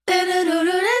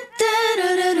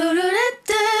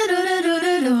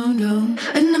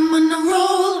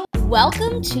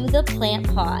Welcome to the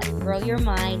Plant Pod. Grow your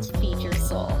mind, feed your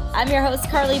soul. I'm your host,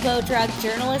 Carly Bodrug,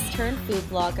 journalist turned food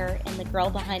blogger, and the girl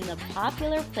behind the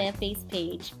popular plant-based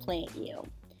page, Plant You.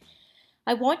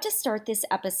 I want to start this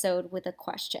episode with a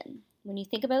question. When you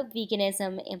think about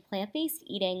veganism and plant-based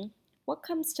eating, what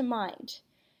comes to mind?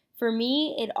 For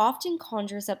me, it often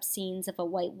conjures up scenes of a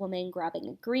white woman grabbing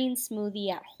a green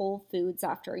smoothie at Whole Foods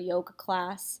after a yoga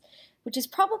class, which is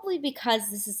probably because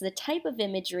this is the type of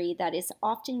imagery that is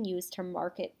often used to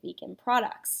market vegan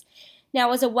products.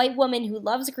 Now, as a white woman who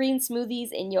loves green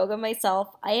smoothies and yoga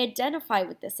myself, I identify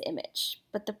with this image.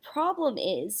 But the problem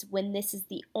is, when this is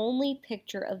the only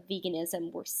picture of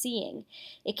veganism we're seeing,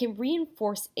 it can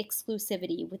reinforce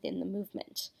exclusivity within the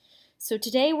movement. So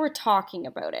today we're talking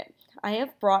about it. I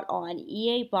have brought on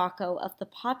E.A. Bacco of the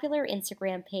popular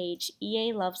Instagram page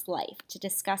E.A. Loves Life to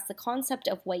discuss the concept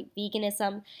of white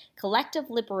veganism,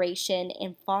 collective liberation,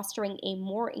 and fostering a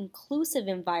more inclusive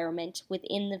environment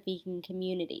within the vegan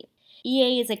community.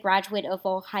 E.A. is a graduate of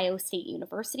Ohio State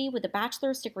University with a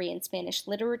bachelor's degree in Spanish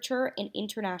literature and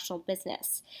international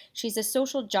business. She's a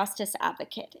social justice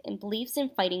advocate and believes in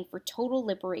fighting for total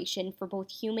liberation for both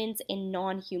humans and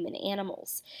non-human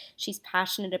animals. She's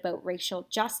passionate about racial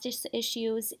justice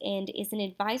issues and is an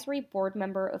advisory board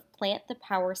member of Plant the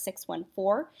Power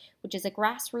 614, which is a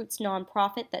grassroots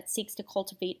nonprofit that seeks to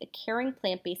cultivate a caring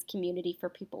plant-based community for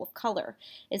people of color.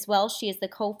 As well, she is the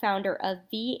co-founder of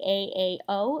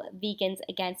VAAO, Vegans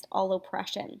Against All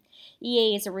Oppression.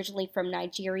 EA is originally from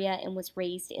Nigeria and was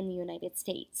raised in the United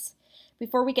States.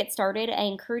 Before we get started, I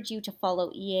encourage you to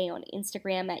follow EA on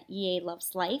Instagram at EA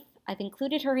Loves Life. I've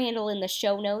included her handle in the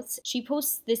show notes. She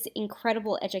posts this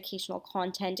incredible educational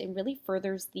content and really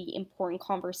furthers the important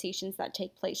conversations that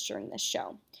take place during this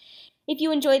show. If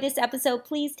you enjoyed this episode,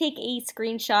 please take a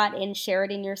screenshot and share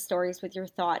it in your stories with your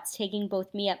thoughts, tagging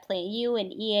both me at Plant You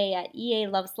and EA at EA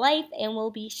Loves Life, and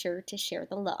we'll be sure to share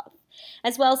the love.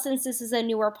 As well, since this is a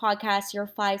newer podcast, your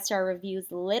 5-star reviews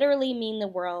literally mean the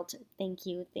world. Thank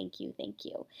you, thank you, thank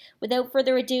you. Without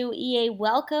further ado, EA,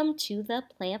 welcome to the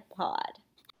Plant Pod.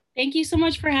 Thank you so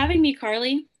much for having me,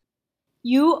 Carly.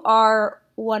 You are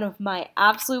one of my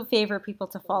absolute favorite people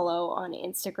to follow on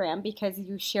Instagram because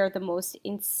you share the most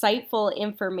insightful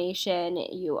information.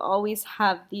 You always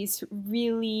have these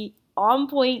really on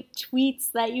point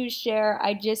tweets that you share.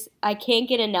 I can't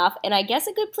get enough. And I guess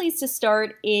a good place to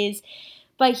start is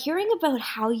by hearing about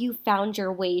how you found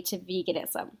your way to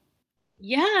veganism.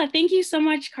 Yeah, thank you so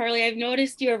much, Carly. I've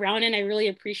noticed you around and I really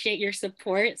appreciate your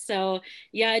support. So,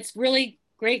 yeah, it's really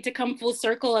great to come full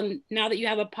circle. And now that you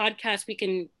have a podcast, we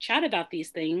can chat about these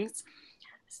things.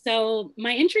 So,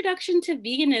 my introduction to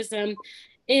veganism,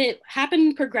 it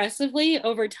happened progressively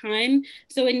over time.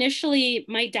 So, initially,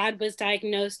 my dad was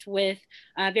diagnosed with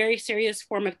a very serious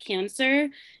form of cancer.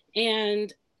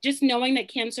 And just knowing that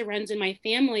cancer runs in my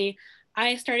family,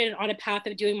 I started on a path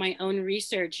of doing my own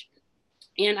research.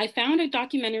 And I found a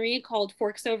documentary called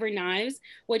Forks Over Knives,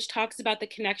 which talks about the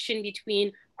connection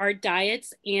between our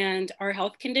diets and our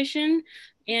health condition.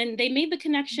 And they made the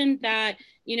connection that,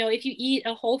 if you eat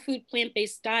a whole food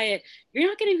plant-based diet, you're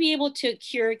not going to be able to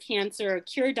cure cancer or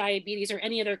cure diabetes or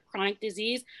any other chronic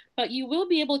disease, but you will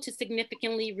be able to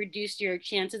significantly reduce your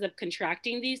chances of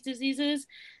contracting these diseases.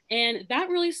 And that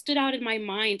really stood out in my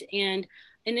mind. And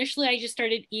initially, I just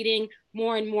started eating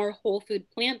more and more whole food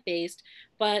plant-based.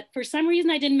 But for some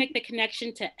reason, I didn't make the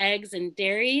connection to eggs and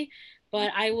dairy,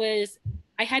 but I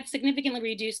had significantly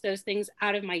reduced those things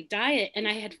out of my diet and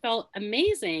I had felt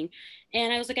amazing.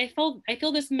 And I was like, I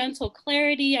feel this mental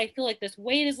clarity. I feel like this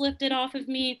weight is lifted off of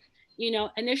me.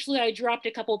 Initially I dropped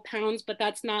a couple pounds, but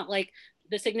that's not like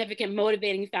the significant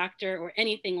motivating factor or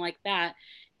anything like that.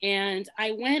 And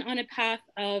I went on a path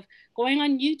of going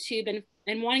on YouTube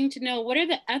and wanting to know what are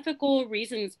the ethical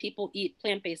reasons people eat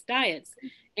plant-based diets.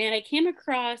 And I came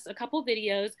across a couple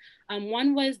videos.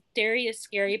 One was Dairy is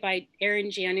Scary by Erin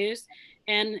Janus.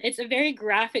 And it's a very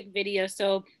graphic video.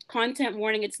 So content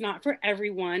warning, it's not for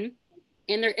everyone.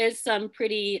 And there is some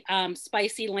pretty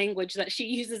spicy language that she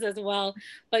uses as well.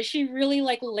 But she really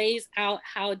lays out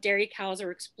how dairy cows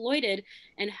are exploited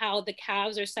and how the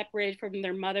calves are separated from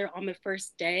their mother on the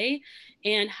first day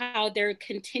and how they're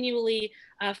continually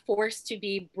forced to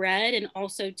be bred and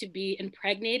also to be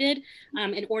impregnated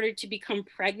in order to become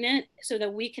pregnant so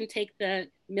that we can take the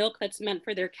milk that's meant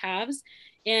for their calves.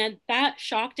 And that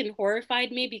shocked and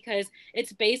horrified me because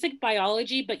it's basic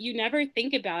biology, but you never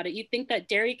think about it. You think that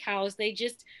dairy cows, they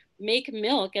just make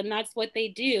milk and that's what they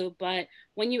do. But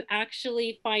when you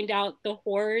actually find out the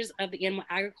horrors of the animal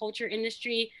agriculture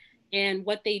industry and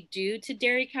what they do to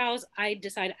dairy cows, I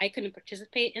decided I couldn't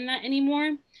participate in that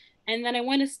anymore. And then I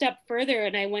went a step further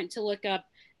and I went to look up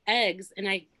eggs, and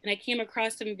I came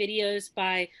across some videos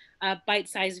by Bite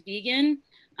Size Vegan.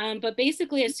 But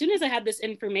basically, as soon as I had this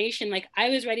information, like I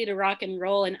was ready to rock and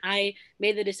roll, and I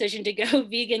made the decision to go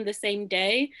vegan the same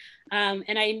day.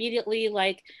 And I immediately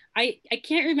I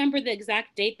can't remember the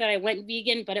exact date that I went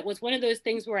vegan, but it was one of those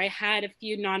things where I had a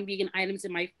few non-vegan items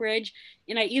in my fridge,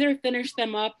 and I either finished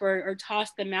them up or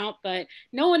tossed them out. But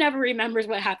no one ever remembers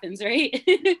what happens, right?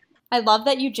 I love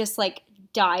that you just like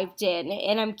dived in,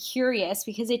 and I'm curious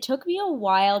because it took me a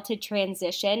while to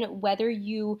transition, whether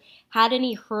you had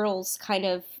any hurdles kind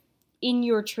of in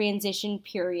your transition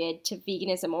period to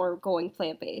veganism or going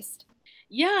plant-based.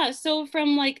 Yeah, so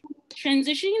from like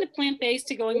transitioning to plant-based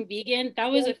to going vegan,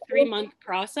 that was a 3 month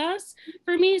process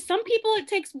for me. Some people it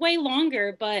takes way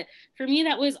longer, but for me,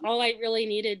 that was all I really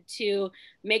needed to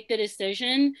make the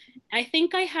decision. I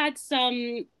think I had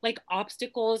some like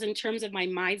obstacles in terms of my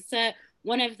mindset.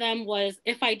 One of them was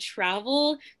if I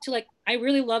travel to like, I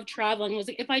really love traveling, was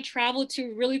like if I travel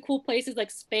to really cool places like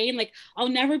Spain, like I'll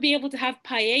never be able to have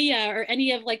paella or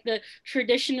any of like the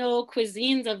traditional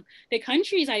cuisines of the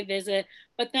countries I visit.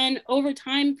 But then over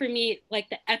time for me, like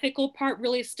the ethical part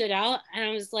really stood out. And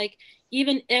I was like,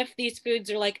 even if these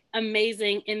foods are like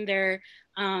amazing in their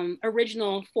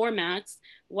original formats,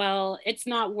 well, it's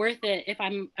not worth it if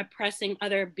I'm oppressing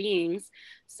other beings.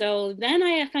 So then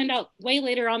I found out way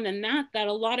later on than that that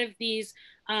a lot of these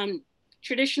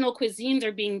traditional cuisines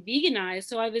are being veganized.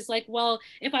 So I was like, well,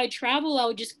 if I travel, I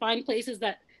would just find places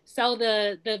that sell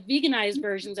the veganized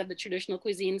versions of the traditional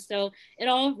cuisine. So it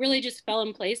all really just fell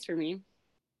in place for me.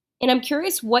 And I'm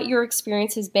curious what your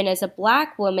experience has been as a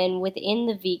Black woman within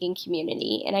the vegan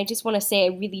community. And I just want to say,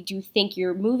 I really do think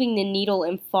you're moving the needle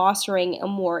and fostering a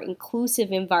more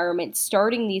inclusive environment,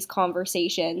 starting these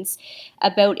conversations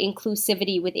about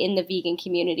inclusivity within the vegan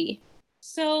community.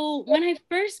 So when I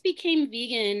first became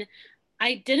vegan,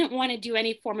 I didn't want to do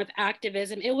any form of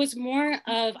activism. It was more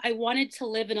of I wanted to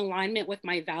live in alignment with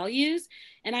my values.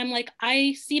 And I'm like,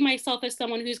 I see myself as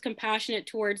someone who's compassionate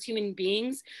towards human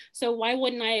beings. So why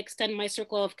wouldn't I extend my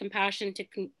circle of compassion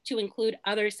to include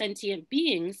other sentient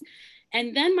beings?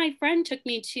 And then my friend took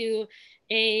me to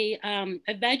a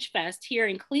veg fest here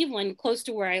in Cleveland, close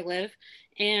to where I live.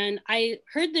 And I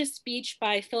heard this speech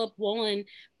by Philip Wollen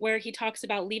where he talks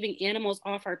about leaving animals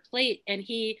off our plate. And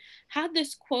he had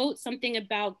this quote, something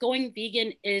about going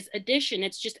vegan is addition.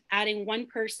 It's just adding one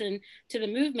person to the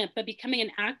movement, but becoming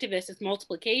an activist is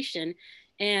multiplication.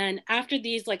 And after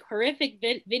these like horrific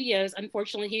videos,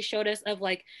 unfortunately, he showed us of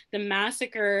like the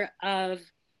massacre um,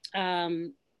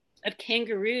 of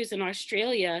kangaroos in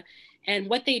Australia and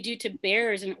what they do to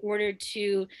bears in order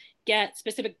to get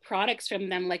specific products from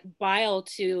them, like bile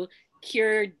to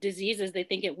cure diseases. They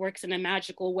think it works in a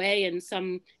magical way in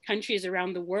some countries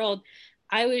around the world.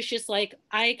 I was just like,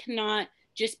 I cannot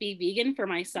just be vegan for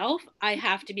myself. I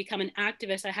have to become an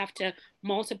activist. I have to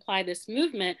multiply this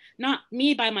movement, not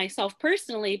me by myself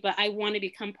personally, but I want to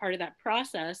become part of that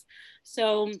process.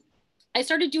 So I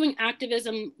started doing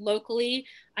activism locally.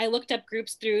 I looked up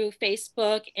groups through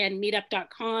Facebook and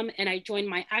meetup.com, and I joined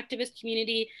my activist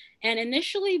community. And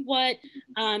initially, what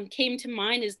came to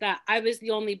mind is that I was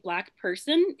the only Black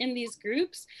person in these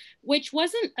groups, which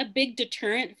wasn't a big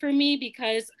deterrent for me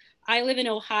because I live in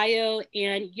Ohio,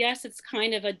 and yes, it's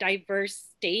kind of a diverse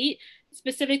state.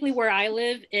 Specifically, where I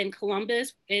live in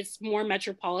Columbus, it's more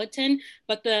metropolitan,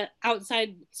 but the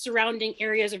outside surrounding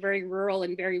areas are very rural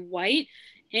and very white.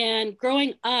 And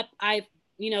growing up, I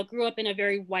grew up in a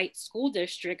very white school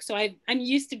district. So I'm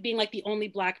used to being like the only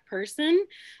Black person.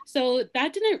 So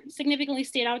that didn't significantly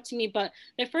stand out to me. But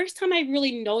the first time I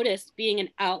really noticed being an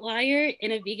outlier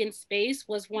in a vegan space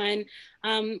was when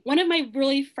one of my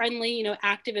really friendly,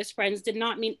 activist friends did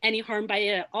not mean any harm by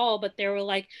it at all. But they were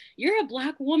like, you're a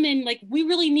Black woman. Like, we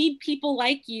really need people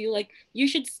like you. Like, you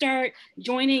should start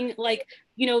joining, like,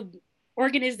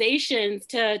 organizations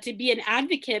to be an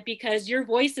advocate because your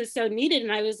voice is so needed.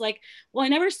 And I was like, well, I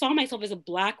never saw myself as a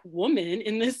Black woman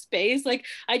in this space. Like,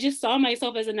 I just saw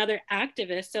myself as another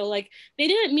activist. So like, they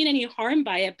didn't mean any harm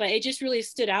by it, but it just really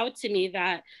stood out to me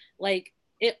that like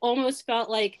it almost felt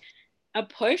like a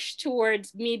push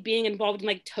towards me being involved in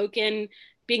like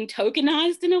being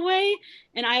tokenized in a way.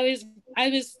 And I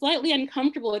was slightly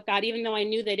uncomfortable with that, even though I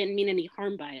knew they didn't mean any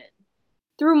harm by it.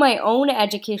 Through my own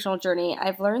educational journey,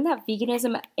 I've learned that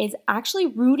veganism is actually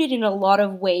rooted in a lot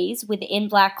of ways within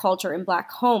Black culture and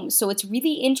Black homes. So it's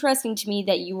really interesting to me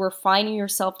that you were finding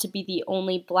yourself to be the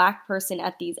only Black person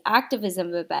at these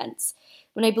activism events.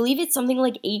 When I believe it's something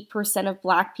like 8% of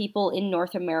Black people in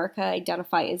North America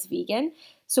identify as vegan.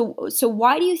 So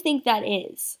why do you think that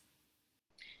is?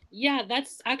 Yeah,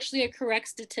 that's actually a correct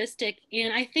statistic.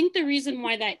 And I think the reason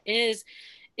why that is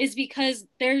is because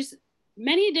there's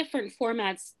many different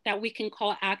formats that we can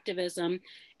call activism.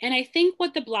 And I think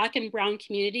what the Black and Brown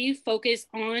community focus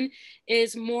on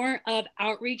is more of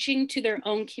outreaching to their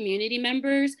own community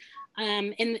members,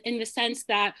 in the sense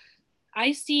that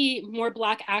I see more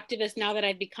Black activists now that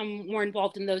I've become more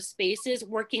involved in those spaces,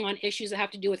 working on issues that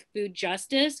have to do with food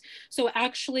justice. So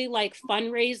actually like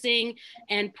fundraising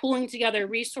and pulling together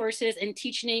resources and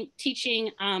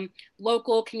teaching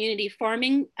local community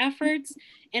farming efforts.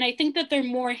 And I think that they're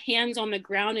more hands on the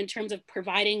ground in terms of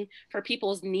providing for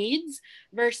people's needs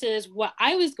versus what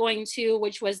I was going to,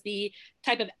 which was the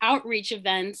type of outreach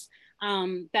events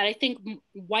that I think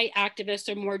white activists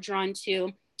are more drawn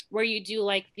to, where you do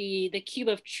like the Cube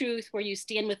of Truth, where you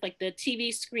stand with like the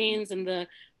TV screens and the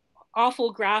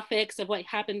awful graphics of what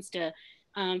happens to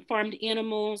farmed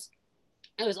animals.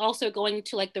 I was also going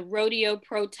to like the rodeo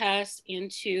protests and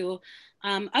to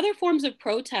other forms of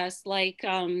protests, like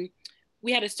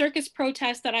we had a circus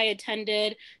protest that I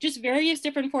attended, just various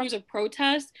different forms of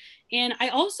protests. And I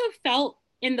also felt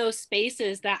in those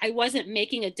spaces that I wasn't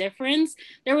making a difference.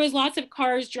 There was lots of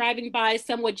cars driving by,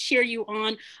 some would cheer you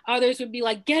on, others would be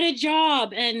like, get a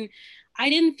job. And I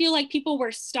didn't feel like people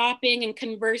were stopping and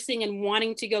conversing and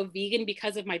wanting to go vegan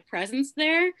because of my presence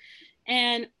there.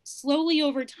 And slowly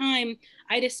over time,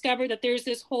 I discovered that there's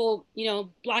this whole,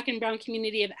 Black and Brown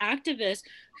community of activists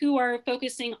who are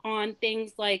focusing on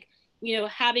things like,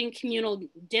 having communal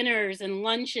dinners and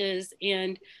lunches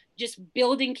and just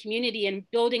building community and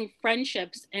building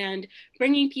friendships and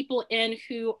bringing people in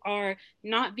who are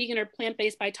not vegan or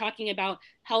plant-based by talking about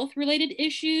health-related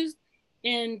issues.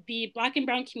 In the Black and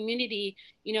Brown community,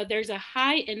 there's a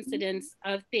high incidence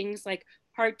of things like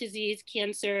heart disease,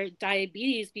 cancer,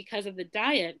 diabetes because of the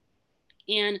diet.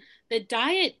 And the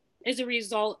diet is a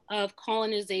result of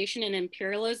colonization and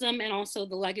imperialism, and also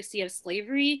the legacy of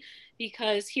slavery,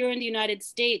 because here in the United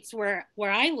States, where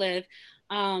I live,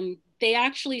 they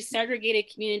actually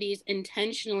segregated communities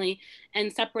intentionally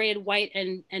and separated white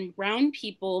and brown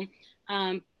people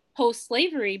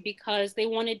post-slavery because they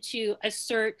wanted to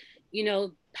assert,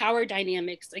 power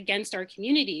dynamics against our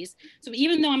communities. So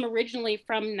even though I'm originally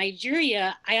from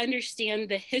Nigeria, I understand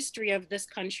the history of this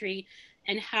country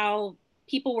and how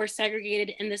people were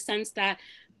segregated in the sense that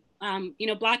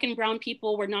Black and brown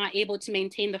people were not able to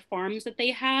maintain the farms that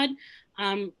they had.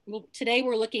 Today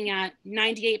we're looking at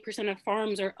 98% of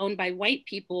farms are owned by white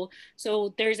people.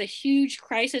 So there's a huge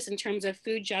crisis in terms of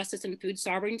food justice and food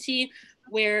sovereignty,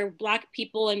 where Black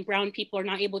people and brown people are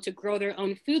not able to grow their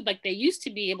own food like they used to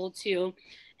be able to.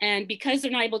 And because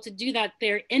they're not able to do that,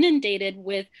 they're inundated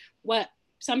with what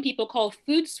some people call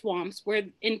food swamps, where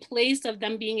in place of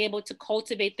them being able to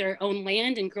cultivate their own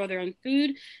land and grow their own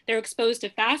food, they're exposed to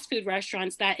fast food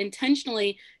restaurants that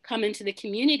intentionally come into the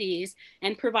communities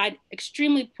and provide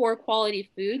extremely poor quality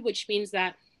food, which means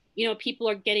that, people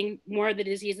are getting more of the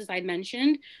diseases I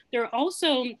mentioned. There are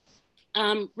also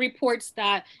reports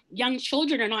that young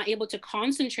children are not able to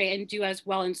concentrate and do as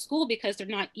well in school because they're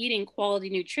not eating quality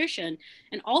nutrition.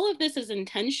 And all of this is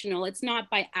intentional. It's not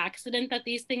by accident that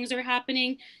these things are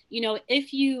happening.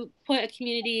 If you put a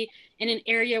community in an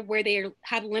area where they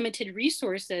have limited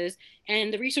resources,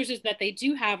 and the resources that they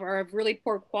do have are of really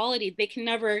poor quality, they can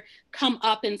never come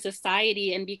up in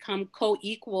society and become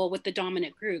co-equal with the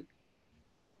dominant group.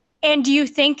 And do you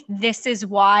think this is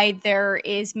why there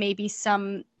is maybe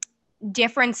some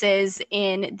differences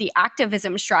in the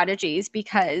activism strategies,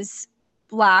 because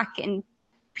Black and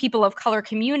people of color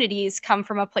communities come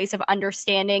from a place of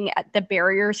understanding the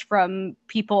barriers from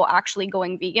people actually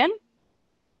going vegan?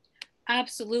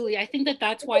 Absolutely. I think that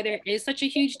that's why there is such a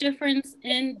huge difference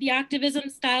in the activism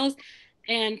styles.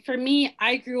 And for me,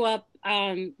 I grew up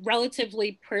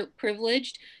relatively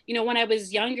privileged. When I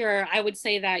was younger, I would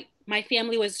say that my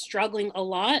family was struggling a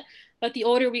lot. But the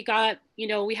older we got,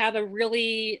 we have a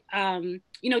really,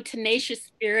 tenacious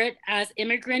spirit as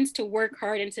immigrants to work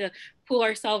hard and to pull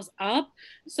ourselves up.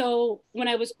 So when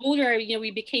I was older,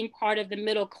 we became part of the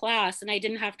middle class, and I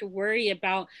didn't have to worry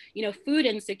about, food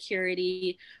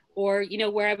insecurity or,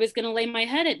 where I was going to lay my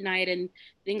head at night and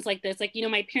things like this. Like,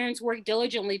 my parents worked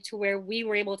diligently to where we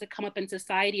were able to come up in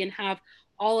society and have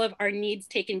all of our needs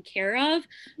taken care of.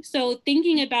 So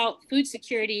thinking about food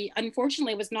security,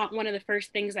 unfortunately, was not one of the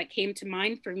first things that came to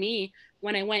mind for me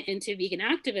when I went into vegan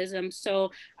activism.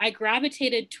 So I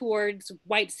gravitated towards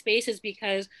white spaces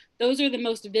because those are the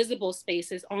most visible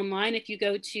spaces online. If you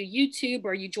go to YouTube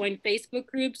or you join Facebook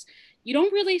groups, you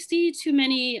don't really see too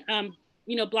many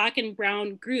Black and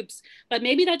brown groups, but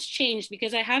maybe that's changed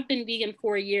because I have been vegan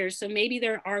 4 years. So maybe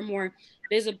there are more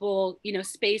visible,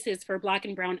 spaces for Black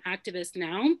and brown activists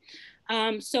now.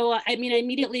 So I mean, I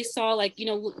immediately saw like,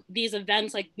 these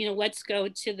events like, let's go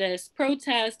to this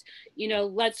protest,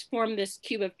 let's form this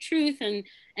cube of truth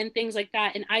and things like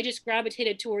that. And I just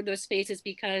gravitated toward those spaces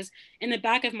because in the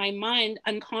back of my mind,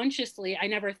 unconsciously, I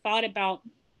never thought about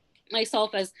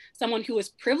myself as someone who was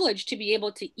privileged to be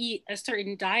able to eat a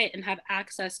certain diet and have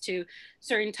access to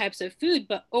certain types of food.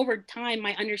 But over time,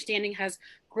 my understanding has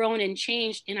grown and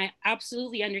changed. And I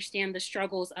absolutely understand the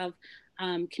struggles of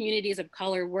communities of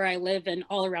color where I live and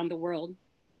all around the world.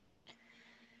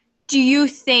 Do you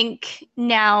think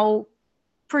now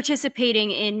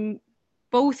participating in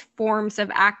both forms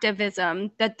of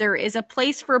activism that there is a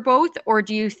place for both, or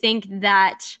do you think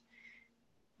that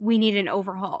we need an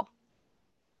overhaul?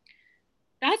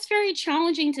 That's very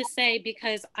challenging to say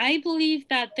because I believe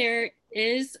that there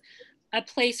is a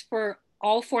place for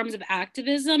all forms of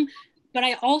activism, but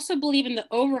I also believe in the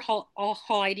overhaul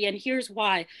idea, and here's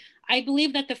why. I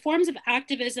believe that the forms of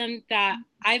activism that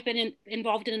I've been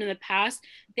involved in the past,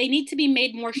 they need to be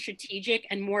made more strategic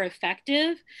and more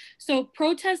effective. So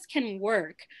protests can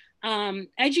work.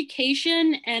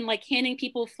 Education and like handing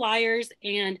people flyers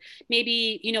and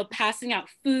maybe, passing out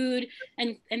food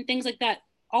and things like that.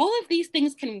 All of these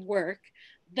things can work.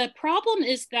 The problem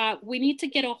is that we need to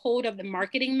get a hold of the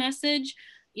marketing message,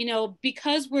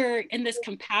 because we're in this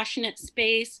compassionate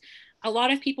space. A lot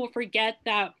of people forget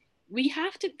that we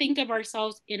have to think of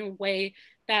ourselves in a way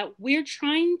that we're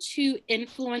trying to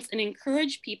influence and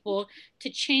encourage people to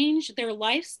change their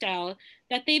lifestyle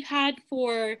that they've had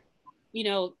for,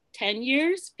 10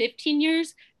 years, 15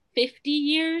 years, 50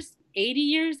 years, 80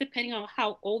 years, depending on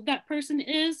how old that person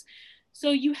is.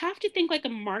 So you have to think like a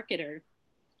marketer.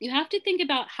 You have to think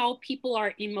about how people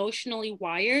are emotionally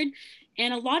wired.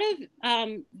 And a lot of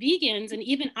vegans, and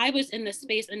even I was in this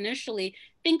space initially,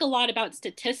 think a lot about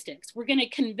statistics. We're going to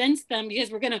convince them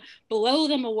because we're going to blow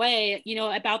them away,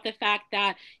 about the fact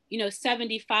that,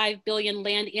 75 billion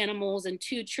land animals and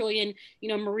 2 trillion,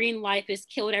 marine life is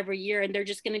killed every year. And they're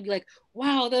just going to be like,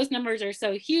 wow, those numbers are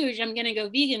so huge. I'm going to go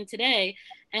vegan today.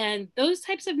 And those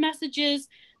types of messages,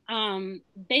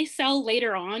 they sell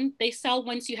later on. They sell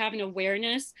once you have an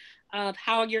awareness of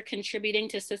how you're contributing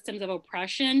to systems of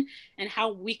oppression and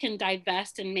how we can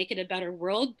divest and make it a better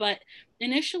world. But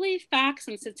initially, facts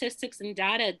and statistics and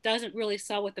data doesn't really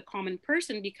sell with the common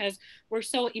person because we're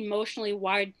so emotionally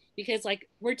wired, because like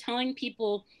we're telling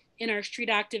people in our street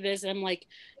activism, like,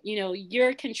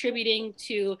 you're contributing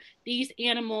to these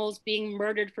animals being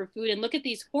murdered for food, and look at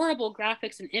these horrible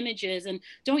graphics and images, and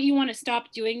don't you want to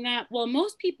stop doing that? Well,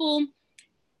 most people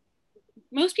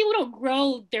don't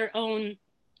grow their own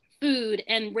food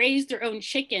and raise their own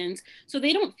chickens, so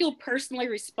they don't feel personally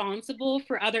responsible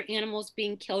for other animals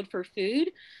being killed for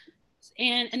food.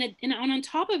 And on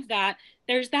top of that,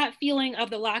 there's that feeling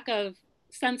of the lack of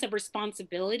sense of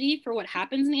responsibility for what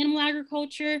happens in animal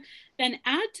agriculture. Then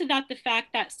add to that the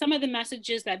fact that some of the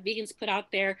messages that vegans put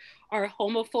out there are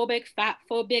homophobic,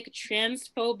 fatphobic,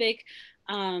 transphobic,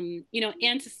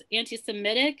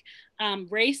 anti-Semitic,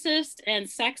 racist, and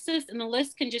sexist, and the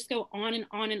list can just go on and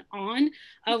on and on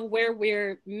of where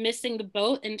we're missing the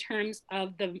boat in terms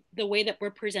of the way that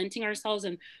we're presenting ourselves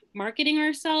and marketing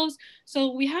ourselves.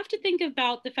 So we have to think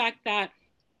about the fact that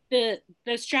the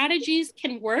strategies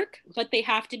can work, but they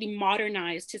have to be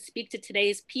modernized to speak to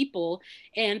today's people,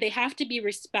 and they have to be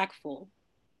respectful.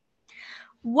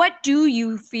 What do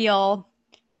you feel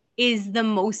is the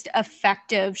most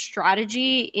effective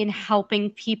strategy in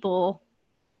helping people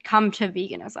come to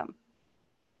veganism?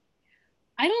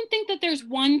 I don't think that there's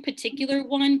one particular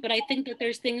one, but I think that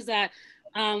there's things that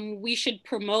we should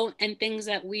promote and things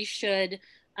that we should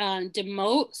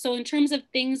demote. So in terms of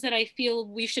things that I feel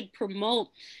we should promote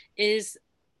is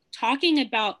talking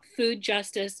about food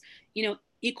justice,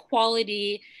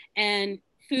 equality, and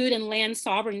food and land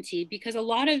sovereignty, because a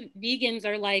lot of vegans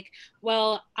are like,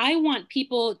 well, I want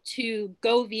people to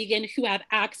go vegan who have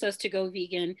access to go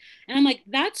vegan. And I'm like,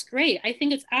 that's great. I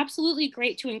think it's absolutely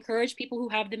great to encourage people who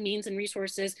have the means and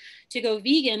resources to go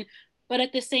vegan. But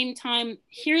at the same time,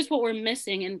 here's what we're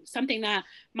missing, and something that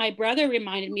my brother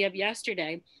reminded me of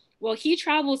yesterday. Well, he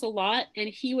travels a lot and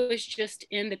he was just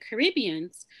in the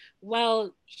Caribbean.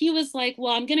 Well, he was like,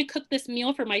 well, I'm going to cook this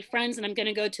meal for my friends and I'm going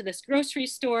to go to this grocery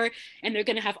store and they're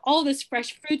going to have all this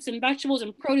fresh fruits and vegetables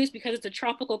and produce because it's a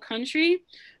tropical country.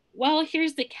 Well,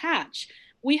 here's the catch.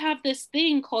 We have this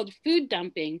thing called food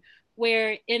dumping,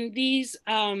 where in these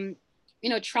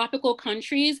tropical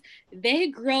countries, they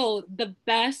grow the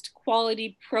best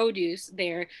quality produce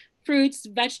there. fruits,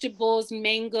 vegetables,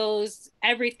 mangoes,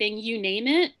 everything, you name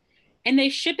it, and they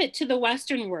ship it to the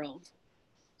Western world.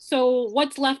 So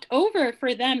what's left over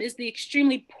for them is the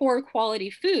extremely poor quality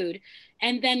food.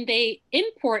 And then they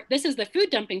import, this is the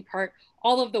food dumping part,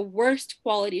 all of the worst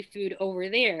quality food over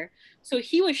there. So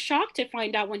he was shocked to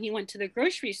find out when he went to the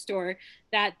grocery store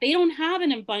that they don't have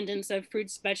an abundance of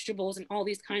fruits, vegetables, and all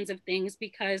these kinds of things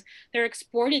because they're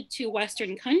exported to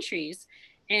Western countries.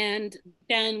 And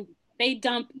then they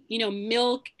dump,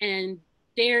 milk and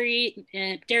dairy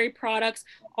products,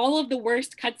 all of the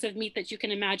worst cuts of meat that you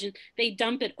can imagine, they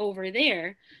dump it over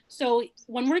there. So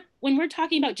when we're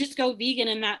talking about just go vegan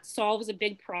and that solves a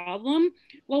big problem,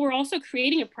 well, we're also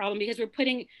creating a problem because we're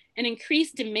putting an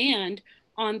increased demand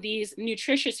on these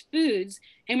nutritious foods,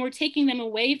 and we're taking them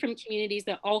away from communities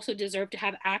that also deserve to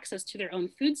have access to their own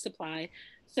food supply.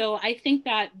 So I think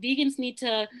that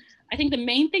I think the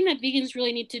main thing that vegans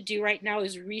really need to do right now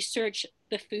is research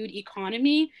the food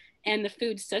economy and the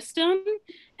food system.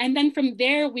 And then from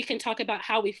there, we can talk about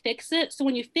how we fix it. So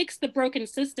when you fix the broken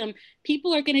system,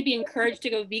 people are going to be encouraged to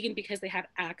go vegan because they have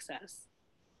access.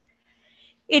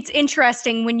 It's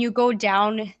interesting when you go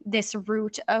down this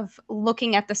route of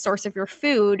looking at the source of your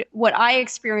food. What I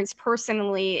experienced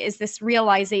personally is this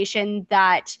realization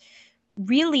that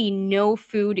really no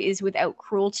food is without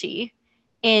cruelty.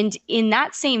 And in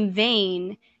that same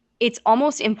vein, it's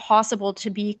almost impossible to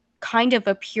be kind of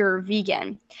a pure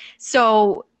vegan.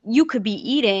 So you could be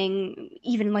eating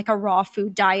even like a raw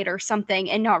food diet or something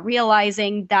and not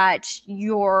realizing that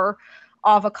your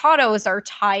avocados are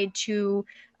tied to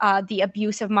the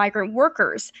abuse of migrant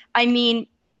workers. I mean,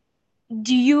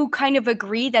 do you kind of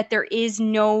agree that there is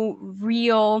no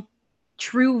real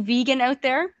true vegan out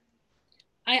there?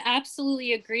 I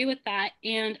absolutely agree with that.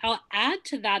 And I'll add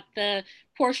to that the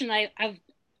portion of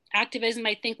activism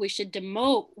I think we should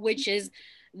demote, which is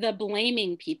the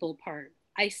blaming people part.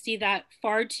 I see that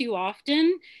far too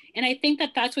often. And I think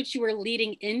that that's what you were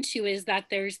leading into, is that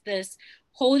there's this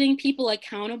holding people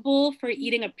accountable for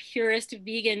eating a purist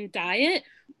vegan diet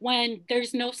when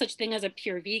there's no such thing as a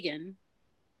pure vegan.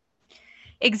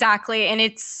 Exactly. And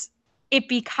it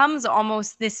becomes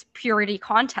almost this purity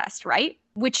contest, right?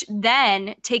 Which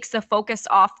then takes the focus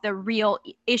off the real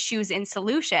issues and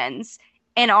solutions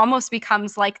and almost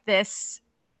becomes like this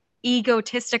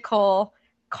egotistical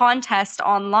contest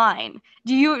online.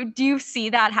 Do you see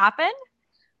that happen?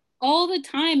 All the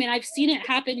time, and I've seen it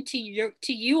happen to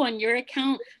you on your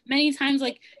account many times.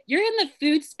 Like, you're in the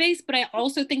food space, but I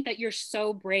also think that you're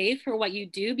so brave for what you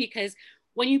do, because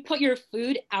when you put your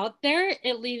food out there,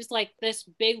 it leaves like this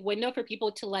big window for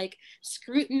people to like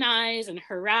scrutinize and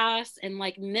harass and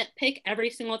like nitpick every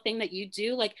single thing that you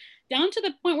do, like down to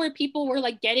the point where people were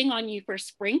like getting on you for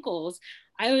sprinkles.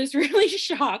 I was really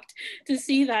shocked to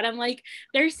see that. I'm like,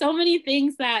 there's so many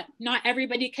things that not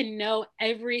everybody can know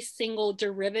every single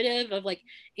derivative of like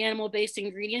animal-based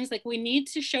ingredients. Like, we need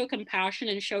to show compassion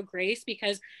and show grace,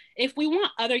 because if we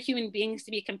want other human beings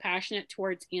to be compassionate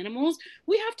towards animals,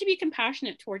 we have to be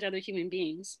compassionate towards other human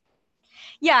beings.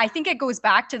 Yeah, I think it goes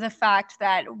back to the fact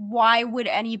that why would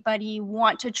anybody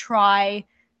want to try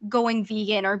going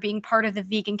vegan or being part of the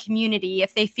vegan community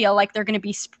if they feel like they're going to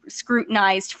be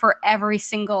scrutinized for every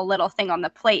single little thing on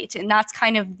the plate? And that's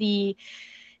kind of the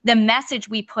message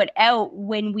we put out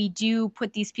when we do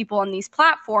put these people on these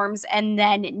platforms and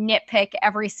then nitpick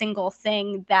every single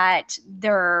thing that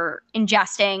they're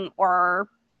ingesting or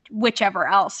whichever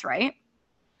else, right?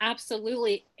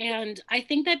 Absolutely. And I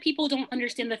think that people don't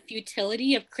understand the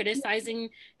futility of criticizing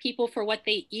people for what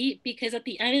they eat, because at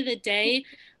the end of the day,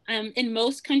 in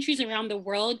most countries around the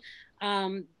world,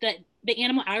 that the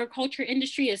animal agriculture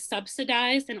industry is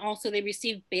subsidized, and also they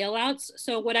receive bailouts.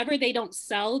 So whatever they don't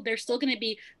sell, they're still going to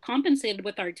be compensated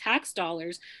with our tax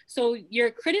dollars. So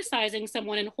you're criticizing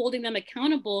someone and holding them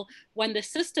accountable when the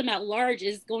system at large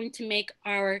is going to make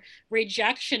our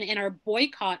rejection and our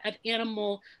boycott of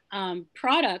animal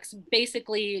products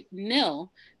basically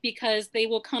nil, because they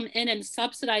will come in and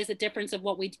subsidize the difference of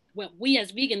what we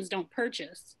as vegans don't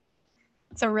purchase.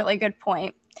 It's a really good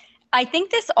point. I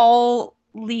think this all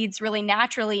leads really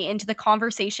naturally into the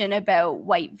conversation about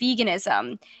white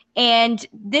veganism. And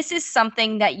this is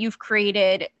something that you've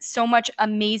created so much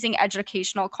amazing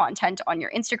educational content on your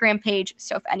Instagram page.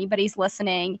 So if anybody's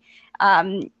listening,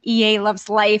 EA Loves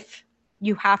Life,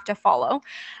 you have to follow.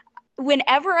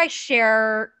 Whenever I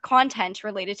share content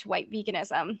related to white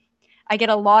veganism, I get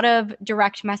a lot of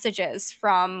direct messages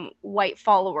from white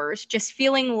followers just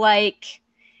feeling like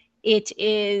it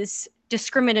is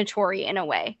discriminatory in a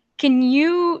way. Can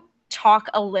you talk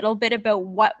a little bit about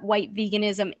what white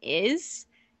veganism is?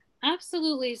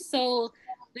 Absolutely. So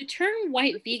The term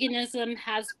white veganism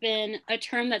has been a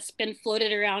term that's been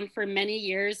floated around for many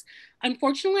years.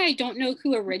 Unfortunately, I don't know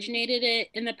who originated it.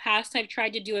 In the past, I've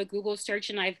tried to do a Google search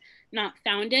and I've not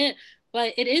found it,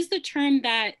 but it is the term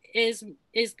that is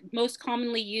most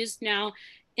commonly used now.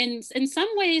 In some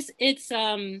ways, it's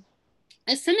a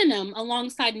synonym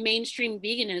alongside mainstream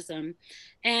veganism.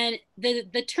 And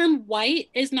the term white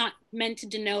is not meant to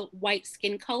denote white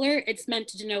skin color, it's meant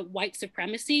to denote white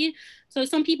supremacy. So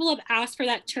some people have asked for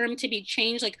that term to be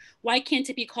changed. Like, why can't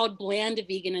it be called bland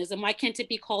veganism? Why can't it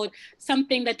be called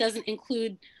something that doesn't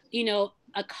include,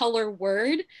 a color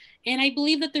word? And I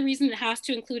believe that the reason it has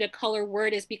to include a color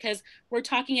word is because we're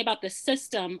talking about the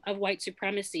system of white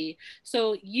supremacy.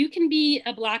 So you can be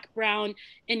a Black, brown,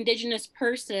 Indigenous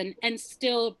person and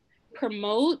still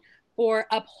promote or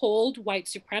uphold white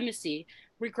supremacy,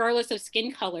 regardless of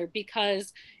skin color,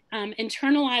 because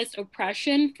internalized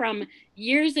oppression from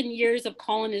years and years of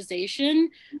colonization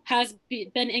has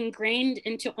been ingrained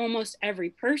into almost every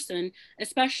person,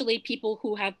 especially people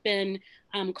who have been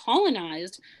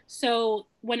colonized. So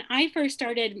when I first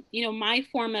started, my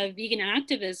form of vegan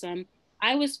activism,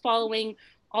 I was following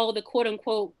all the quote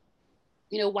unquote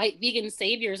white vegan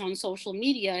saviors on social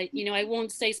media. I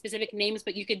won't say specific names,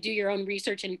 but you could do your own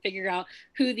research and figure out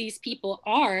who these people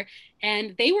are.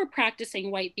 And they were practicing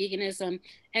white veganism.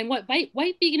 And what white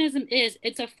veganism is,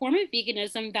 it's a form of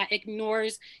veganism that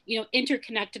ignores,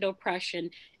 interconnected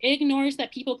oppression. It ignores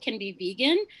that people can be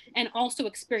vegan and also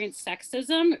experience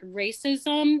sexism,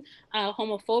 racism,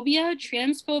 homophobia,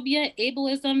 transphobia,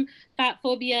 ableism, fat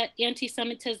phobia,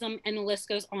 anti-Semitism, and the list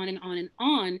goes on and on and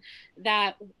on.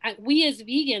 That we as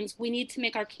vegans, we need to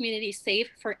make our community safe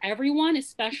for everyone,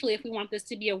 especially if we want this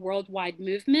to be a worldwide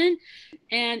movement.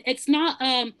 And it's not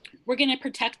we're going to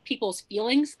protect people's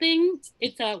feelings things.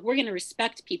 It's a we're going to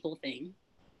respect people thing.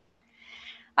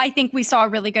 I think we saw a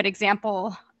really good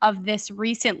example of this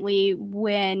recently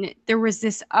when there was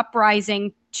this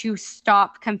uprising to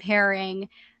stop comparing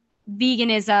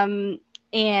veganism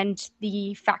and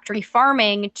the factory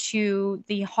farming to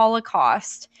the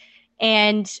Holocaust.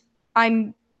 And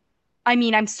I'm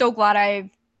so glad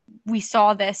we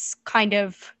saw this kind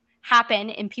of happen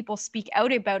and people speak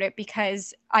out about it,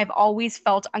 because I've always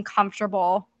felt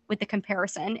uncomfortable with the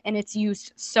comparison and it's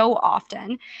used so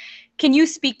often. Can you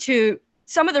speak to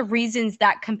some of the reasons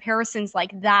that comparisons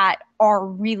like that are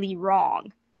really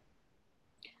wrong?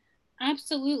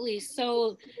 Absolutely.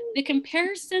 So the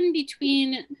comparison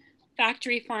between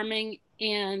factory farming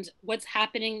and what's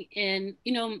happening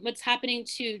what's happening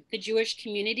to the Jewish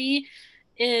community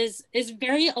is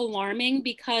very alarming,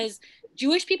 because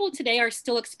Jewish people today are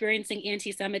still experiencing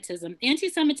anti-Semitism.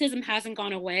 Anti-Semitism hasn't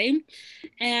gone away.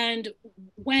 And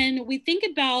when we think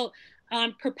about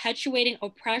perpetuating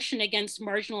oppression against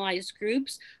marginalized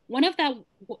groups, one of the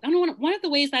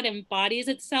ways that embodies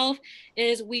itself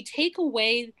is we take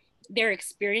away their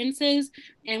experiences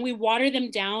and we water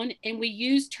them down, and we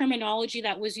use terminology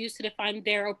that was used to define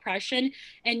their oppression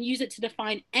and use it to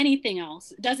define anything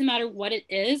else. It doesn't matter what it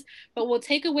is, but we'll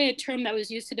take away a term that was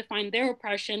used to define their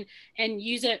oppression and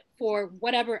use it for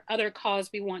whatever other cause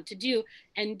we want to do.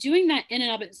 And doing that in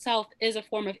and of itself is a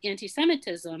form of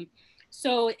anti-Semitism.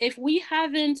 So if we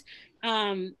haven't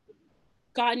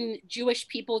gotten Jewish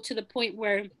people to the point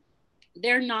where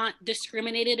they're not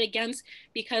discriminated against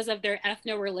because of their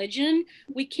ethno-religion,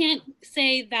 we can't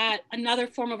say that another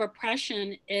form of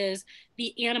oppression is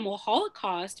the animal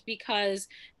Holocaust, because,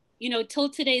 till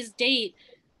today's date,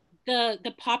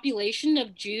 the population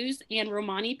of Jews and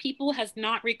Romani people has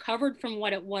not recovered from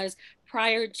what it was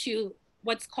prior to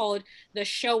what's called the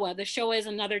Shoah. The Shoah is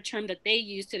another term that they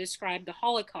use to describe the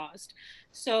Holocaust.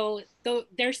 So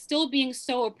they're still being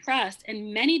so oppressed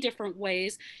in many different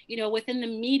ways, within the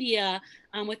media,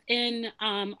 within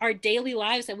our daily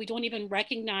lives, that we don't even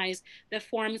recognize the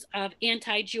forms of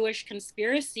anti-Jewish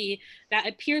conspiracy that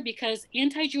appear, because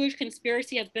anti-Jewish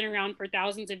conspiracy has been around for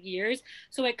thousands of years.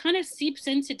 So it kind of seeps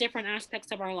into different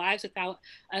aspects of our lives without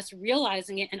us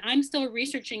realizing it. And I'm still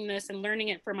researching this and learning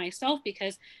it for myself,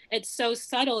 because it's so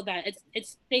subtle that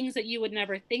it's things that you would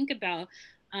never think about.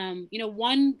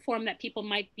 One form that people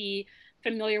might be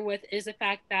familiar with is the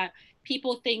fact that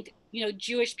people think,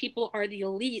 Jewish people are the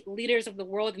elite leaders of the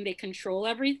world and they control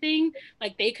everything.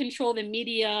 Like, they control the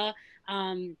media,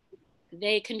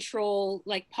 they control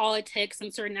like politics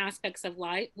and certain aspects of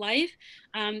life.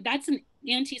 That's an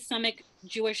anti-Semitic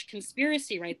Jewish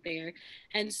conspiracy right there.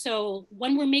 And so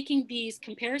when we're making these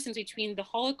comparisons between the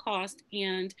Holocaust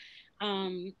and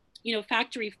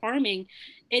factory farming,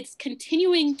 it's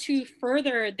continuing to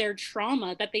further their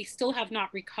trauma that they still have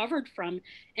not recovered from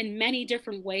in many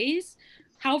different ways.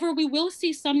 However, we will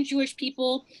see some Jewish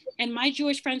people, and my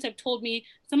Jewish friends have told me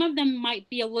some of them might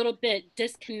be a little bit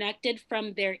disconnected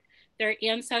from their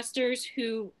ancestors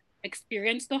who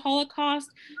experienced the Holocaust.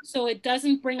 So it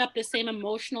doesn't bring up the same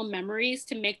emotional memories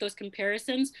to make those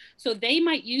comparisons. So they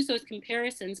might use those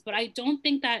comparisons, but I don't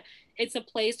think that it's a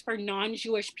place for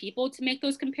non-Jewish people to make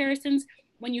those comparisons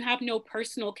when you have no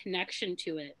personal connection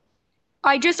to it.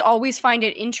 I just always find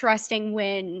it interesting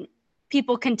when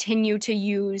people continue to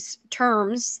use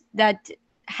terms that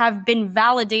have been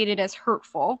validated as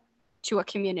hurtful to a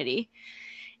community.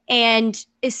 And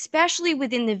especially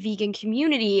within the vegan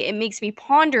community, it makes me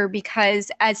ponder because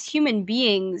as human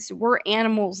beings, we're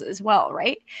animals as well,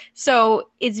 right? So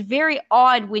it's very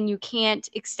odd when you can't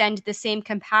extend the same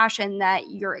compassion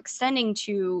that you're extending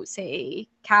to, say,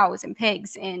 cows and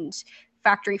pigs and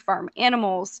factory farm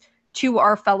animals to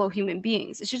our fellow human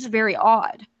beings. It's just very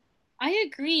odd. I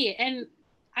agree. And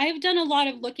I've done a lot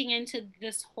of looking into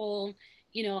this whole,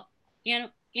 you know,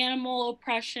 animal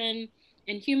oppression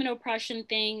and human oppression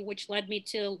thing, which led me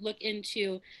to look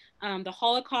into the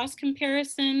Holocaust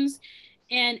comparisons.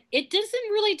 And it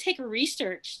doesn't really take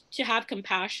research to have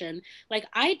compassion. Like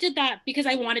I did that because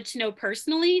I wanted to know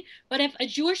personally. But if a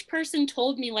Jewish person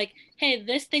told me like, hey,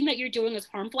 this thing that you're doing is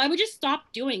harmful, I would just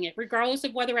stop doing it, regardless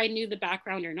of whether I knew the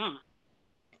background or not.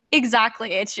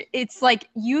 Exactly. It's like,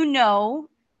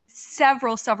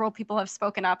 several people have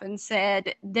spoken up and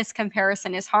said this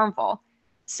comparison is harmful.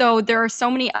 So there are so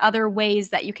many other ways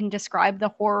that you can describe the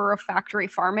horror of factory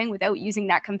farming without using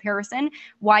that comparison.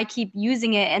 Why keep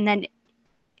using it and then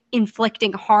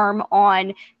inflicting harm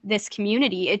on this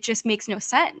community? It just makes no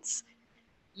sense.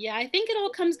 Yeah, I think it all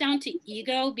comes down to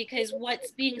ego, because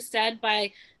what's being said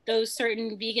by those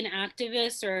certain vegan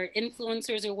activists or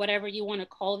influencers or whatever you want to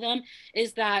call them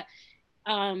is that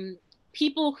um,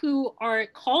 people who are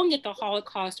calling it the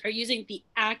Holocaust are using the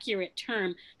accurate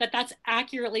term, that that's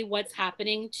accurately what's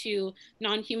happening to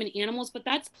non-human animals, but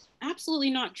that's absolutely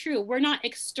not true. We're not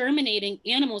exterminating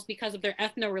animals because of their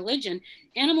ethno-religion.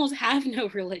 Animals have no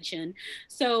religion.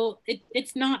 So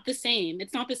it's not the same.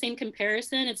 It's not the same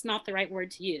comparison. It's not the right word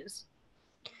to use.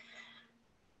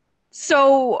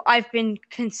 So I've been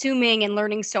consuming and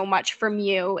learning so much from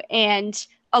you, and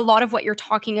a lot of what you're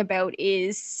talking about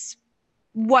is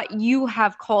what you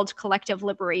have called collective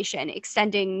liberation,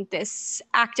 extending this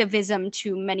activism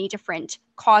to many different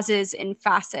causes and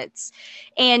facets.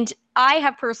 And I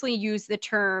have personally used the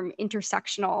term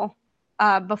intersectional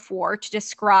before to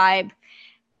describe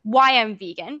why I'm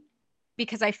vegan,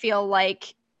 because I feel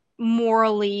like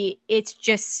morally it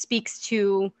just speaks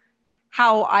to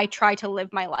how I try to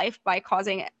live my life by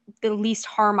causing the least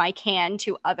harm I can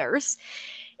to others.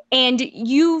 And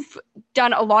you've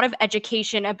done a lot of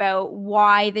education about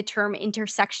why the term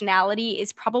intersectionality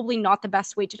is probably not the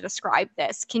best way to describe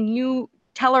this. Can you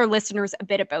tell our listeners a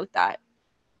bit about that?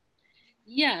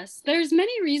 Yes, there's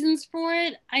many reasons for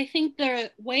it. I think the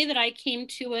way that I came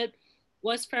to it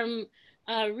was from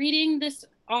reading this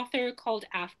author called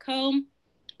Afko.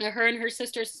 Her and her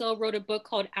sister Sil wrote a book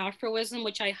called Afroism,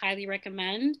 which I highly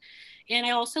recommend. And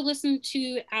I also listened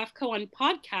to Afko on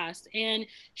podcast, and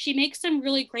she makes some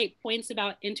really great points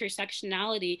about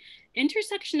intersectionality.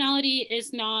 Intersectionality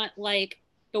is not like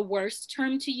the worst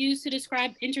term to use to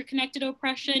describe interconnected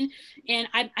oppression. And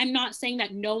I'm not saying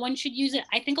that no one should use it.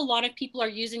 I think a lot of people are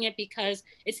using it because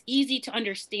it's easy to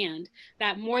understand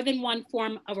that more than one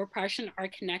form of oppression are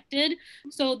connected.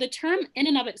 So the term in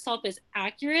and of itself is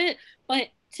accurate, but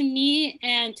to me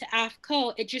and to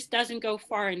AFCO, it just doesn't go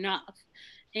far enough.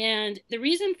 And the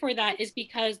reason for that is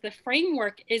because the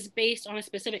framework is based on a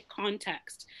specific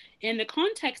context. And the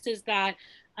context is that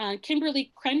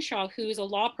Kimberly Crenshaw, who's a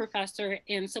law professor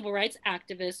and civil rights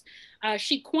activist,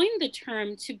 she coined the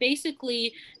term to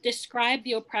basically describe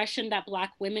the oppression that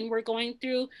Black women were going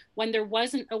through when there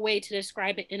wasn't a way to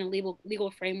describe it in a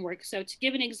legal framework. So to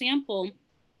give an example,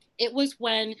 it was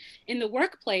when in the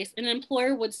workplace, an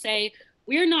employer would say,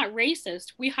 we're not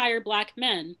racist, we hire Black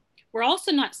men. We're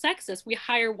also not sexist, we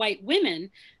hire white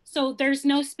women. So there's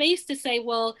no space to say,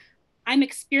 well, I'm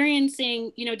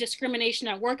experiencing, discrimination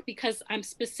at work because I'm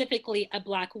specifically a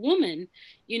Black woman.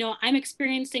 I'm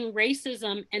experiencing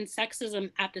racism and sexism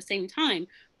at the same time.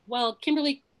 Well,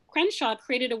 Kimberly Crenshaw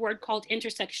created a word called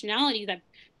intersectionality that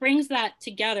brings that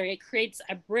together. It creates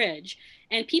a bridge.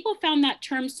 And people found that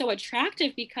term so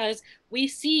attractive because we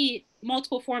see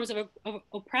multiple forms of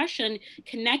oppression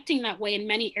connecting that way in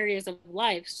many areas of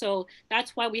life. So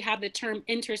that's why we have the term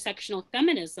intersectional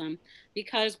feminism,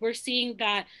 because we're seeing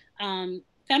that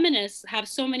feminists have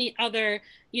so many other,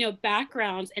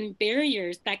 backgrounds and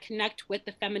barriers that connect with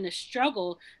the feminist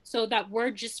struggle. So that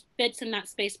word just fits in that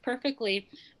space perfectly.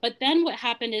 But then what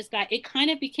happened is that it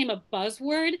kind of became a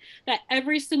buzzword that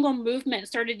every single movement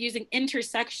started using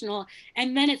intersectional.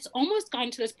 And then it's almost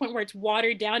gotten to this point where it's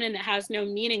watered down and it has no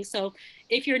meaning. So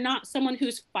if you're not someone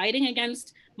who's fighting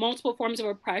against multiple forms of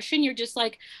oppression, you're just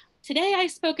like, today I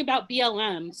spoke about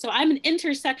BLM. So I'm an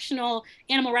intersectional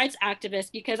animal rights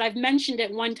activist because I've mentioned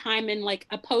it one time in like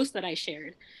a post that I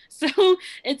shared. So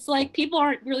it's like people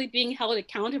aren't really being held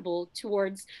accountable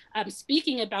towards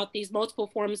speaking about these multiple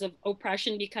forms of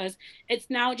oppression because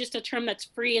it's now just a term that's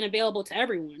free and available to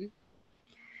everyone.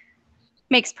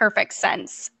 Makes perfect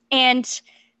sense. And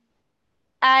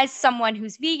as someone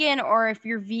who's vegan, or if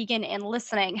you're vegan and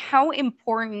listening, how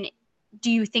important do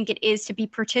you think it is to be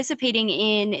participating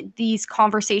in these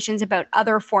conversations about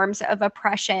other forms of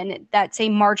oppression that, say,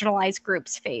 marginalized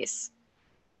groups face?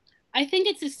 I think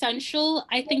it's essential.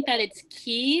 I think that it's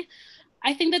key.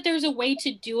 I think that there's a way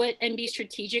to do it and be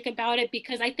strategic about it,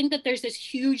 because I think that there's this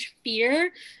huge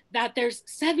fear that there's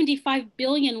 75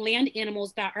 billion land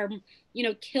animals that are,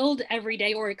 killed every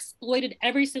day or exploited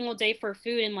every single day for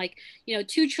food, and like,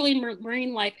 2 trillion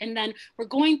marine life. And then we're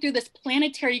going through this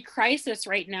planetary crisis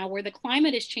right now where the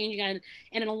climate is changing at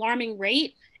an alarming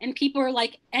rate. And people are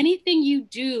like, anything you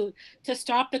do to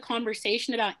stop the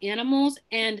conversation about animals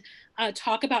and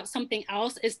talk about something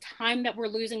else is time that we're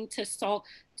losing to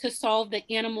solve the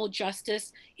animal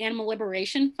justice, animal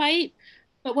liberation fight.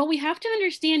 But what we have to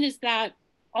understand is that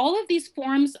all of these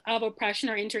forms of oppression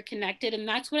are interconnected. And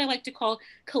that's what I like to call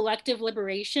collective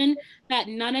liberation, that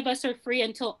none of us are free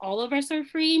until all of us are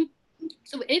free.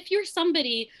 So if you're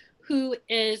somebody who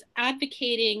is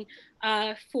advocating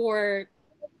for,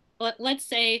 let's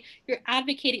say you're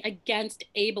advocating against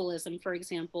ableism, for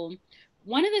example,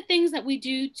 one of the things that we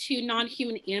do to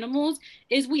non-human animals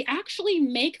is we actually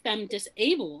make them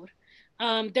disabled.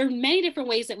 There are many different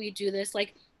ways that we do this.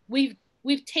 Like we've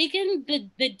taken the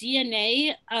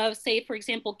DNA of, say, for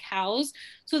example, cows.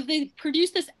 So they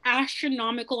produce this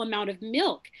astronomical amount of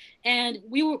milk. And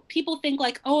people think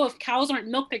like, oh, if cows aren't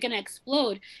milked, they're going to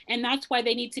explode. And that's why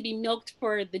they need to be milked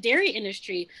for the dairy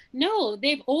industry. No,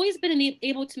 they've always been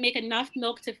able to make enough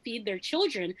milk to feed their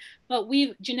children, but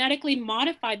we've genetically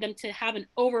modified them to have an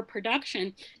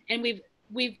overproduction. And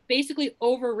we've basically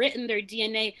overwritten their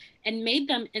DNA and made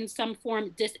them in some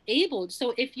form disabled.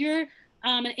 So if you're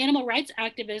an animal rights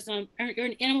activism, or you're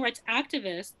an animal rights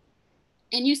activist,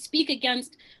 and you speak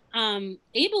against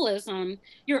ableism,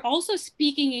 you're also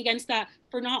speaking against that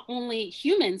for not only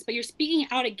humans, but you're speaking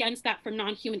out against that for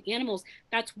non-human animals.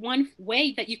 That's one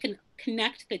way that you can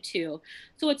connect the two.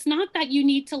 So it's not that you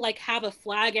need to like have a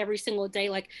flag every single day.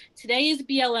 Like today is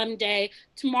BLM day,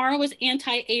 tomorrow is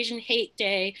anti-Asian hate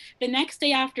day, the next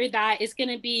day after that is going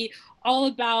to be all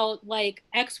about like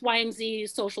X, Y, and Z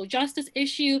social justice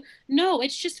issue. No,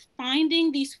 it's just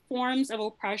finding these forms of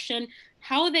oppression,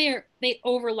 how they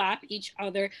overlap each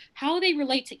other, how they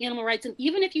relate to animal rights. And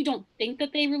even if you don't think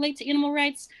that they relate to animal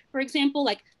rights, for example,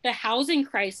 like the housing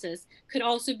crisis could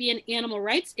also be an animal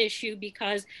rights issue,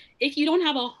 because if you don't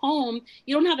have a home,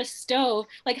 you don't have a stove,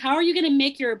 like how are you going to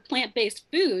make your plant-based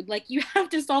food? Like you have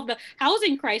to solve the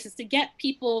housing crisis to get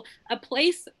people a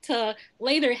place to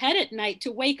lay their head at night,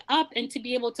 to wake up and to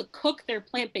be able to cook their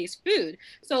plant-based food.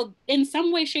 So in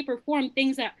some way, shape, or form,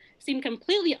 things that seem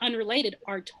completely unrelated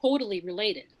are totally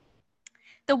related.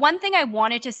 The one thing I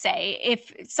wanted to say,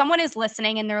 if someone is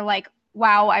listening and they're like,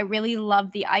 wow, I really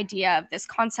love the idea of this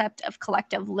concept of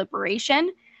collective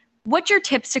liberation, what's your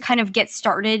tips to kind of get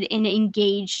started and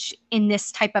engaged in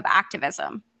this type of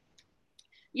activism?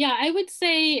 Yeah, I would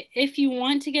say if you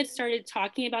want to get started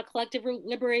talking about collective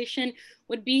liberation,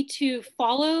 would be to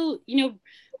follow,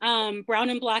 brown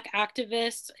and Black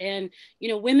activists and,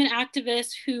 women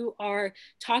activists who are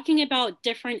talking about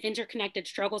different interconnected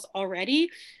struggles already,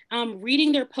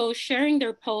 reading their posts, sharing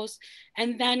their posts,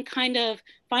 and then kind of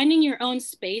finding your own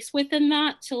space within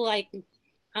that to like,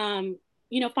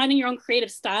 finding your own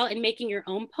creative style and making your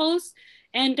own posts,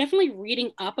 and definitely reading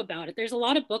up about it. There's a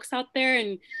lot of books out there,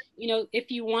 and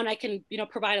if you want, I can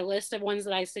provide a list of ones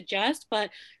that I suggest, but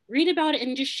read about it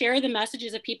and just share the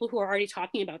messages of people who are already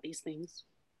talking about these things.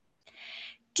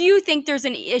 Do you think there's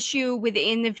an issue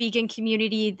within the vegan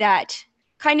community that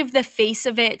kind of the face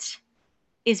of it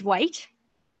is white?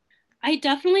 I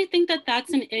definitely think that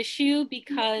that's an issue,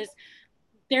 because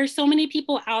there's so many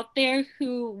people out there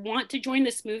who want to join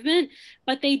this movement,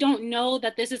 but they don't know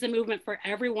that this is a movement for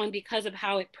everyone because of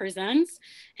how it presents.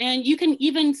 And you can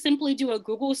even simply do a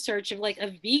Google search of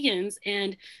vegans,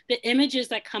 and the images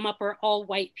that come up are all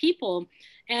white people.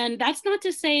 And that's not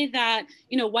to say that,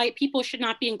 white people should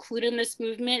not be included in this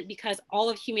movement, because all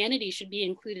of humanity should be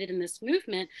included in this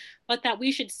movement, but that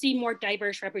we should see more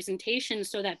diverse representation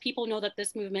so that people know that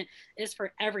this movement is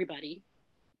for everybody.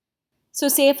 So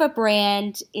say if a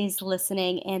brand is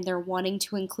listening and they're wanting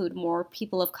to include more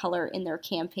people of color in their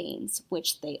campaigns,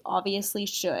 which they obviously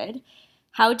should,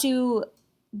 how do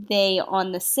they,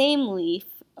 on the same leaf,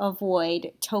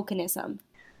 avoid tokenism?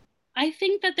 I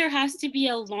think that there has to be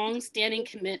a long-standing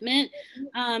commitment.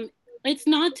 It's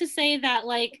not to say that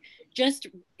just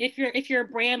if you're a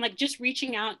brand, just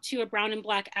reaching out to a brown and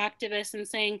black activist and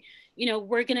saying,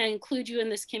 we're going to include you in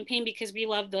this campaign because we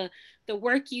love the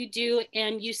work you do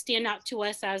and you stand out to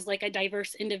us as a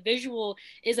diverse individual,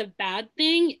 is a bad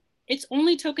thing. It's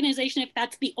only tokenization if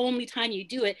that's the only time you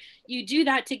do it. You do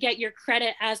that to get your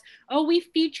credit as, oh, we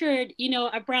featured,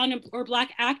 a brown or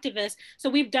black activist, so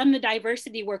we've done the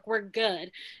diversity work, we're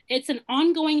good. It's an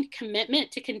ongoing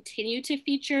commitment to continue to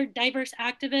feature diverse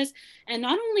activists. And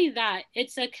not only that,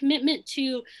 it's a commitment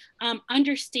to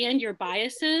understand your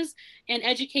biases and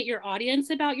educate your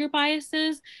audience about your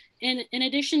biases. And in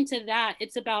addition to that,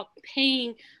 it's about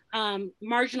paying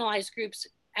marginalized groups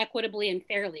equitably and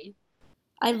fairly.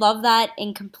 I love that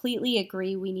and completely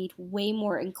agree. We need way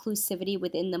more inclusivity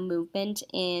within the movement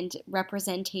and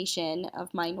representation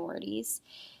of minorities.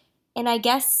 And I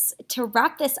guess to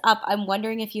wrap this up, I'm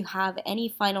wondering if you have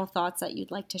any final thoughts that you'd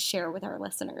like to share with our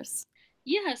listeners.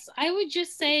 Yes, I would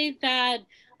just say that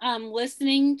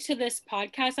listening to this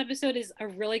podcast episode is a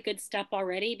really good step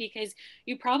already, because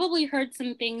you probably heard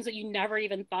some things that you never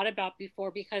even thought about before,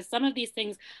 because some of these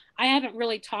things I haven't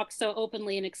really talked so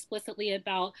openly and explicitly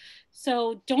about.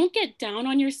 So don't get down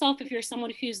on yourself if you're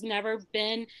someone who's never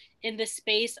been in the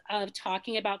space of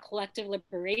talking about collective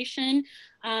liberation.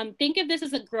 Think of this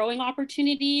as a growing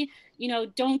opportunity.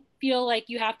 Don't feel like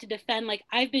you have to defend,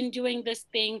 I've been doing this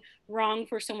thing wrong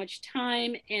for so much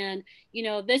time, and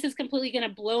this is completely going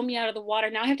to blow me out of the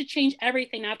water. Now I have to change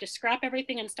everything. Now I have to scrap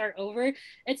everything and start over.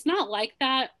 It's not like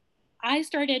that. I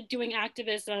started doing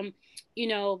activism,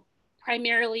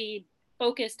 primarily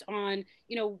focused on,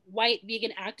 white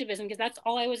vegan activism, because that's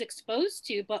all I was exposed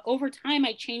to. But over time,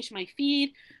 I changed my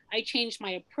feed, I changed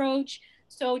my approach.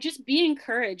 So just be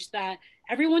encouraged that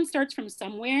everyone starts from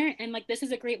somewhere, and this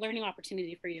is a great learning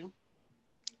opportunity for you.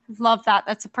 Love that.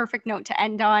 That's a perfect note to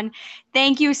end on.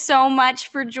 Thank you so much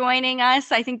for joining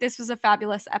us. I think this was a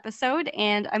fabulous episode,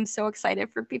 and I'm so excited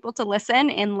for people to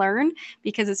listen and learn,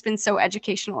 because it's been so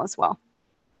educational as well.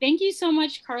 Thank you so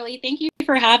much, Carly. Thank you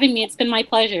for having me. It's been my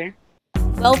pleasure.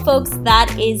 Well, folks,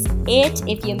 that is it.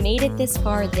 If you made it this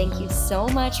far, thank you so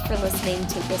much for listening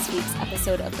to this week's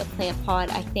episode of the Plant Pod.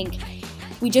 I think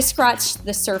we just scratched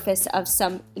the surface of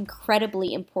some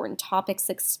incredibly important topics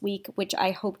this week, which I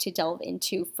hope to delve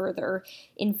into further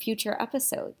in future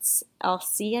episodes. I'll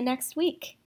see you next week.